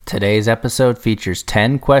Today's episode features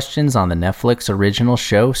 10 questions on the Netflix original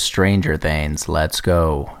show Stranger Things. Let's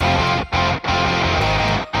go.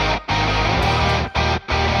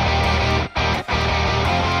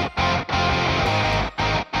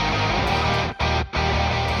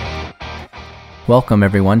 Welcome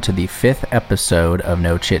everyone to the 5th episode of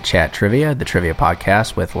No Chit Chat Trivia, the trivia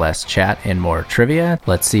podcast with less chat and more trivia.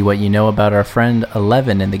 Let's see what you know about our friend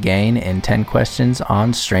Eleven in the gang in 10 questions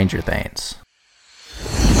on Stranger Things.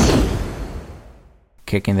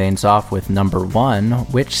 Kicking things off with number 1,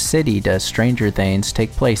 which city does Stranger Things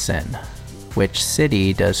take place in? Which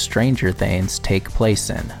city does Stranger Things take place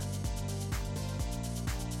in?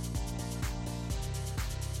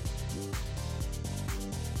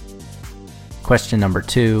 Question number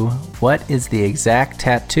 2, what is the exact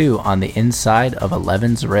tattoo on the inside of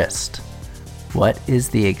Eleven's wrist? What is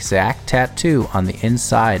the exact tattoo on the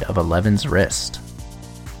inside of Eleven's wrist?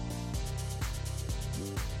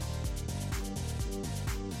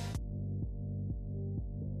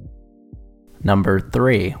 Number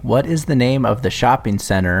 3, what is the name of the shopping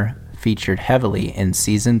center featured heavily in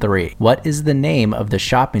Season 3? What is the name of the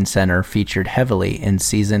shopping center featured heavily in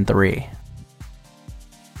Season 3?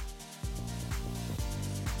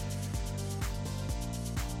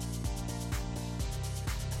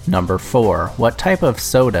 Number 4, what type of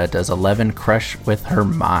soda does Eleven crush with her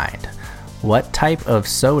mind? What type of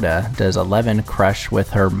soda does Eleven crush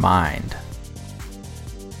with her mind?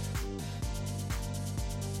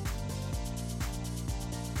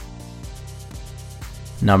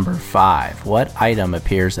 Number 5, what item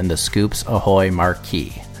appears in the Scoops Ahoy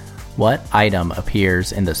marquee? What item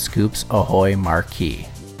appears in the Scoops Ahoy marquee?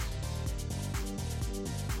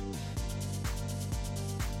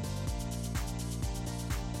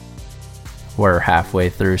 We're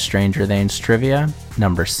halfway through Stranger Things trivia.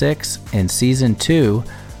 Number 6, in Season 2,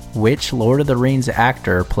 which Lord of the Rings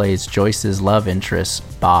actor plays Joyce's love interest,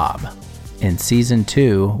 Bob? In Season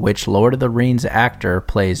 2, which Lord of the Rings actor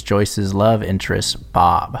plays Joyce's love interest,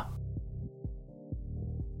 Bob?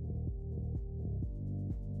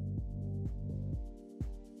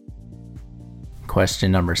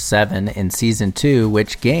 Question number 7, in Season 2,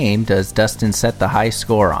 which game does Dustin set the high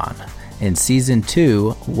score on? In Season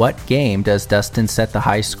 2, what game does Dustin set the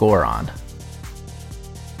high score on?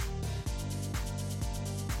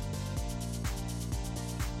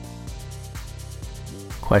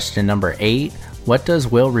 Question number 8, what does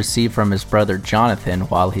Will receive from his brother Jonathan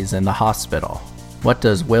while he's in the hospital? What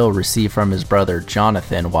does Will receive from his brother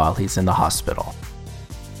Jonathan while he's in the hospital?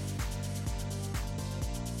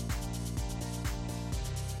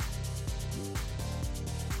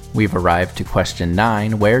 We've arrived to question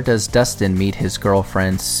 9. Where does Dustin meet his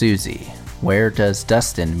girlfriend Susie? Where does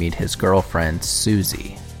Dustin meet his girlfriend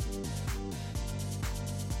Susie?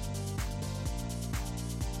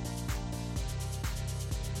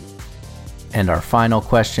 And our final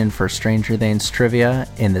question for Stranger Things trivia.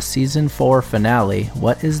 In the Season 4 finale,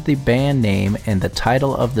 what is the band name and the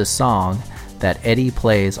title of the song that Eddie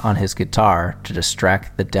plays on his guitar to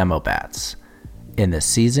distract the Demobats? In the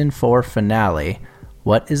Season 4 finale,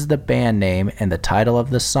 what is the band name and the title of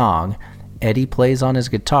the song Eddie plays on his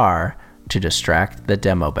guitar to distract the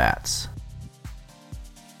Demobats?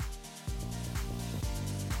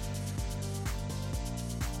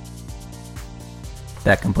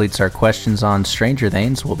 That completes our questions on Stranger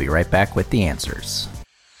Things. We'll be right back with the answers.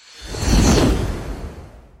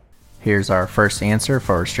 Here's our first answer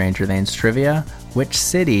for Stranger Things trivia. Which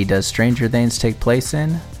city does Stranger Things take place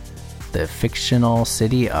in? The fictional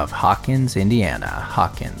city of Hawkins, Indiana.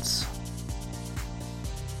 Hawkins.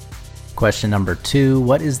 Question number 2.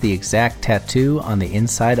 What is the exact tattoo on the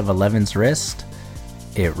inside of Eleven's wrist?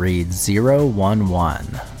 It reads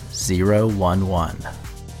 011. 011.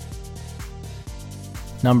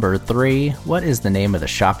 Number 3. What is the name of the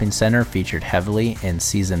shopping center featured heavily in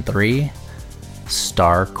Season 3?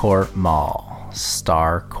 Starcourt Mall.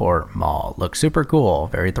 Starcourt Mall. Looks super cool.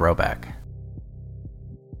 Very throwback.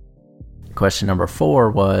 Question number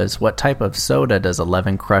 4 was, what type of soda does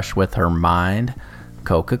Eleven crush with her mind?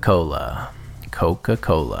 Coca-Cola.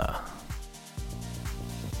 Coca-Cola.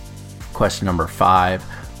 Question number 5,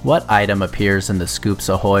 what item appears in the Scoops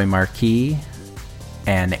Ahoy marquee?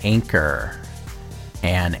 An anchor.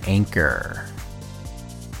 An anchor.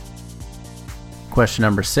 Question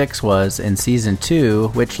number 6 was, in Season 2,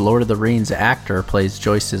 which Lord of the Rings actor plays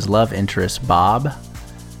Joyce's love interest, Bob?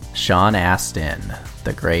 Sean Astin.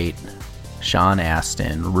 The great Sean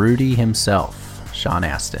Astin. Rudy himself. Sean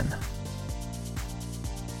Astin.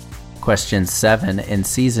 Question 7. In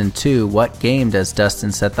Season 2, what game does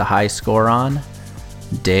Dustin set the high score on?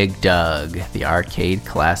 Dig Dug. The arcade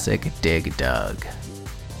classic Dig Dug.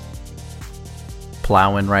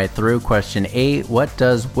 Plowing right through. Question 8. What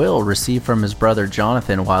does Will receive from his brother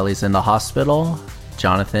Jonathan while he's in the hospital?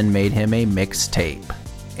 Jonathan made him a mixtape.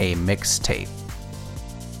 A mixtape.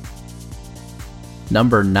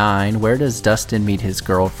 Number 9. Where does Dustin meet his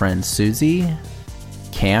girlfriend Susie?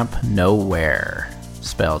 Camp Nowhere.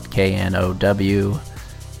 Spelled Knowwhere.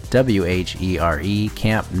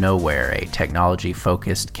 Camp Nowhere, a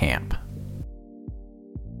technology-focused camp.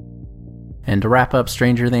 And to wrap up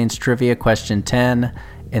Stranger Things trivia, question 10.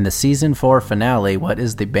 In the season 4 finale, what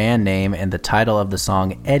is the band name and the title of the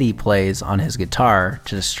song Eddie plays on his guitar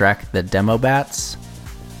to distract the Demobats?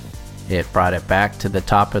 It brought it back to the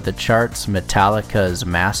top of the charts, Metallica's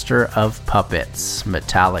Master of Puppets.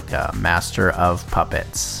 Metallica, Master of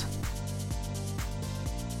Puppets.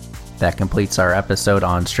 That completes our episode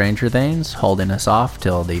on Stranger Things, holding us off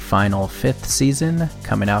till the final 5th season,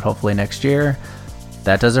 coming out hopefully next year.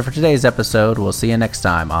 That does it for today's episode. We'll see you next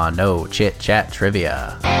time on No Chit Chat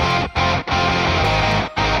Trivia.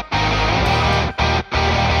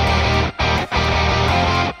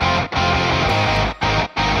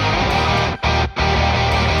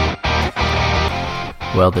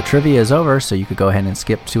 Well, the trivia is over, so you could go ahead and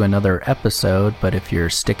skip to another episode, but if you're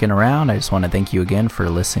sticking around, I just want to thank you again for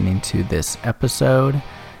listening to this episode.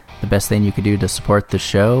 The best thing you could do to support the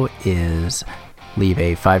show is leave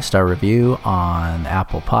a 5-star review on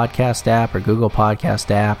Apple Podcast app or Google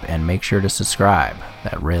Podcast app, and make sure to subscribe.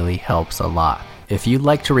 That really helps a lot. If you'd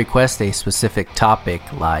like to request a specific topic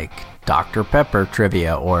like Dr. Pepper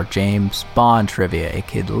trivia or James Bond trivia, it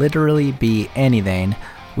could literally be anything.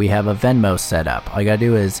 We have a Venmo set up. All you gotta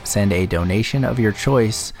do is send a donation of your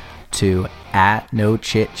choice to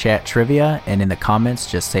 @NoChitChatTrivia, and in the comments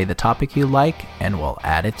just say the topic you like and we'll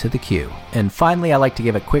add it to the queue. And finally, I'd like to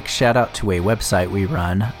give a quick shout out to a website we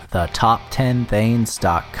run,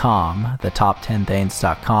 thetop10things.com.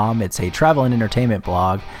 Thetop10things.com. It's a travel and entertainment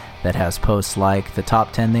blog that has posts like the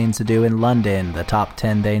top 10 things to do in London, the top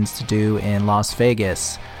 10 things to do in Las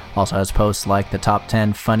Vegas. Also has posts like the top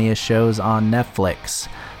 10 funniest shows on Netflix.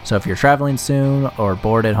 So if you're traveling soon or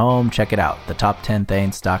bored at home, check it out,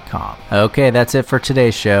 thetop10things.com. Okay, that's it for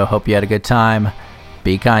today's show. Hope you had a good time.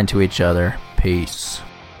 Be kind to each other. Peace.